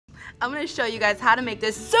I'm gonna show you guys how to make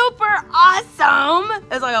this super awesome,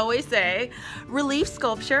 as I always say, relief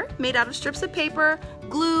sculpture made out of strips of paper,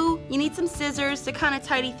 glue. You need some scissors to kind of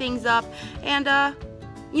tidy things up, and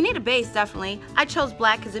you need a base, definitely. I chose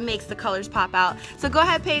black because it makes the colors pop out. So go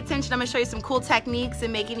ahead, pay attention. I'm gonna show you some cool techniques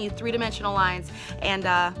in making these three-dimensional lines, and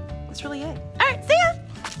that's really it. All right, see ya!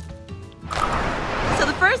 So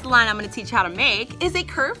the first line I'm going to teach you how to make is a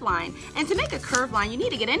curved line. And to make a curved line, you need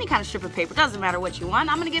to get any kind of strip of paper. Doesn't matter what you want.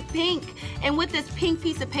 I'm going to get pink. And with this pink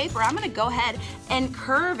piece of paper, I'm going to go ahead and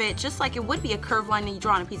curve it just like it would be a curved line that you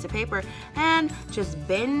draw on a piece of paper. And just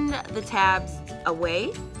bend the tabs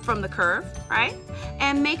away from the curve, right?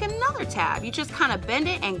 And make another tab. You just kind of bend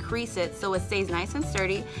it and crease it so it stays nice and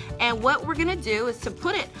sturdy. And what we're going to do is to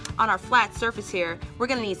put it on our flat surface here, we're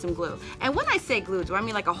going to need some glue. And when I say glue, do I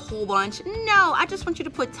mean like a whole bunch? No, I just want you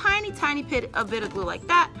to put tiny bit of glue like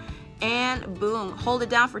that, and boom, hold it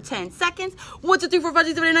down for 10 seconds. 1, 2, 3, 4, 5,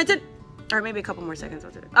 6, 7, 8, 9, 10. Or maybe a couple more seconds.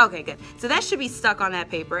 Okay, good. So that should be stuck on that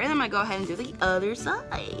paper, and I'm gonna go ahead and do the other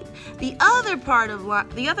side. The other part of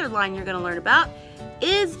the other line you're gonna learn about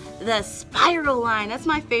is the spiral line. That's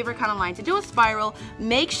my favorite kind of line. To do a spiral,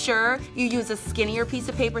 make sure you use a skinnier piece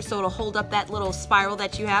of paper so it'll hold up that little spiral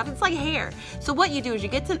that you have. It's like hair. So what you do is you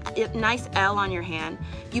get a nice L on your hand,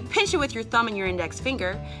 you pinch it with your thumb and your index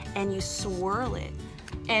finger, and you swirl it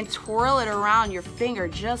and twirl it around your finger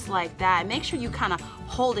just like that. Make sure you kind of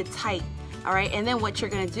hold it tight, all right? And then what you're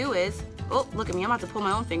gonna do is, oh, look at me, I'm about to pull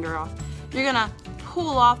my own finger off. You're gonna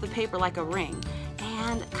pull off the paper like a ring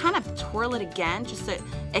and kind of twirl it again just to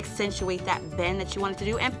accentuate that bend that you want it to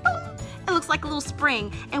do, and boom, it looks like a little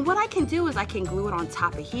spring. And what I can do is I can glue it on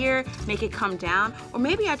top of here, make it come down, or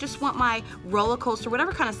maybe I just want my roller coaster,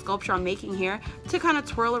 whatever kind of sculpture I'm making here, to kind of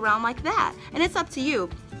twirl around like that. And it's up to you.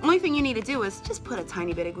 Only thing you need to do is just put a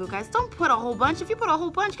tiny bit of glue, guys. Don't put a whole bunch. If you put a whole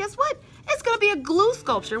bunch, guess what? It's gonna be a glue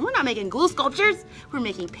sculpture. We're not making glue sculptures. We're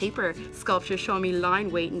making paper sculptures showing me line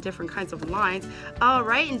weight and different kinds of lines. All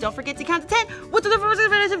right, and don't forget to count to 10. 1, 2, 3, 4, 5,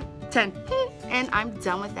 6, 7, 8, 10. And I'm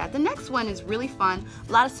done with that. The next one is really fun.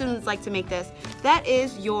 A lot of students like to make this. That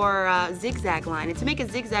is your zigzag line. And to make a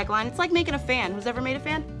zigzag line, it's like making a fan. Who's ever made a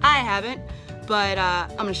fan? I haven't, but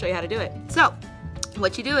I'm gonna show you how to do it. So,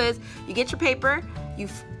 what you do is you get your paper, you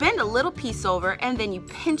bend a little piece over, and then you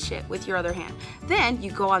pinch it with your other hand. Then you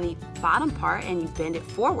go on the bottom part and you bend it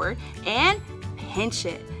forward and pinch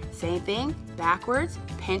it. Same thing, backwards,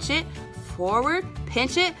 pinch it, forward,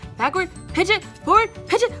 pinch it, backward, pinch it, forward,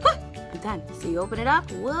 pinch it. I'm done. So you open it up.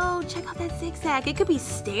 Whoa, check out that zigzag. It could be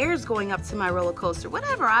stairs going up to my roller coaster,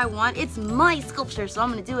 whatever I want. It's my sculpture, so I'm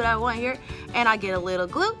gonna do what I want here. And I get a little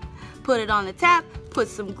glue, put it on the tab, put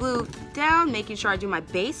some glue down, making sure I do my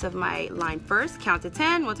base of my line first. Count to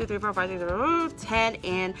 10. 1, 2, 3, 4, 5, 6, 7, 10.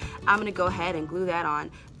 And I'm gonna go ahead and glue that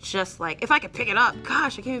on just like, if I could pick it up.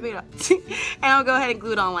 Gosh, I can't even pick it up. And I'll go ahead and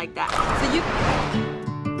glue it on like that. So you...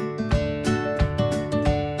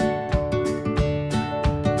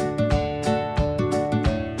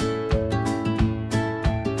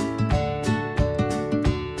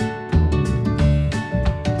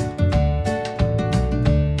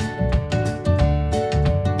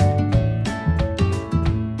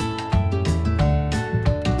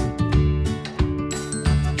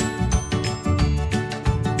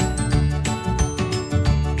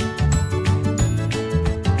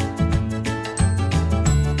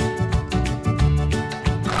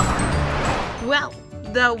 Well,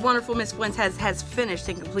 the wonderful Miss Flint has finished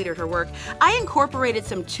and completed her work. I incorporated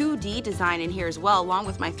some 2D design in here as well, along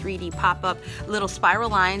with my 3D pop-up little spiral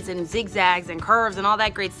lines and zigzags and curves and all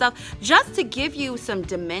that great stuff, just to give you some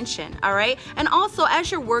dimension, all right? And also,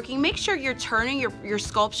 as you're working, make sure you're turning your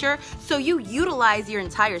sculpture so you utilize your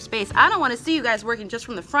entire space. I don't want to see you guys working just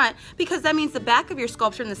from the front, because that means the back of your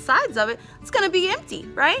sculpture and the sides of it, it's gonna be empty,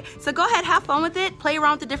 right? So go ahead, have fun with it, play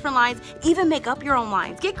around with the different lines, even make up your own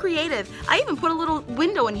lines, get creative. I even put a little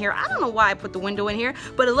window in here. I don't know why I put the window in here,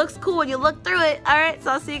 but it looks cool when you look through it. All right,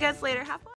 so I'll see you guys later. Have fun.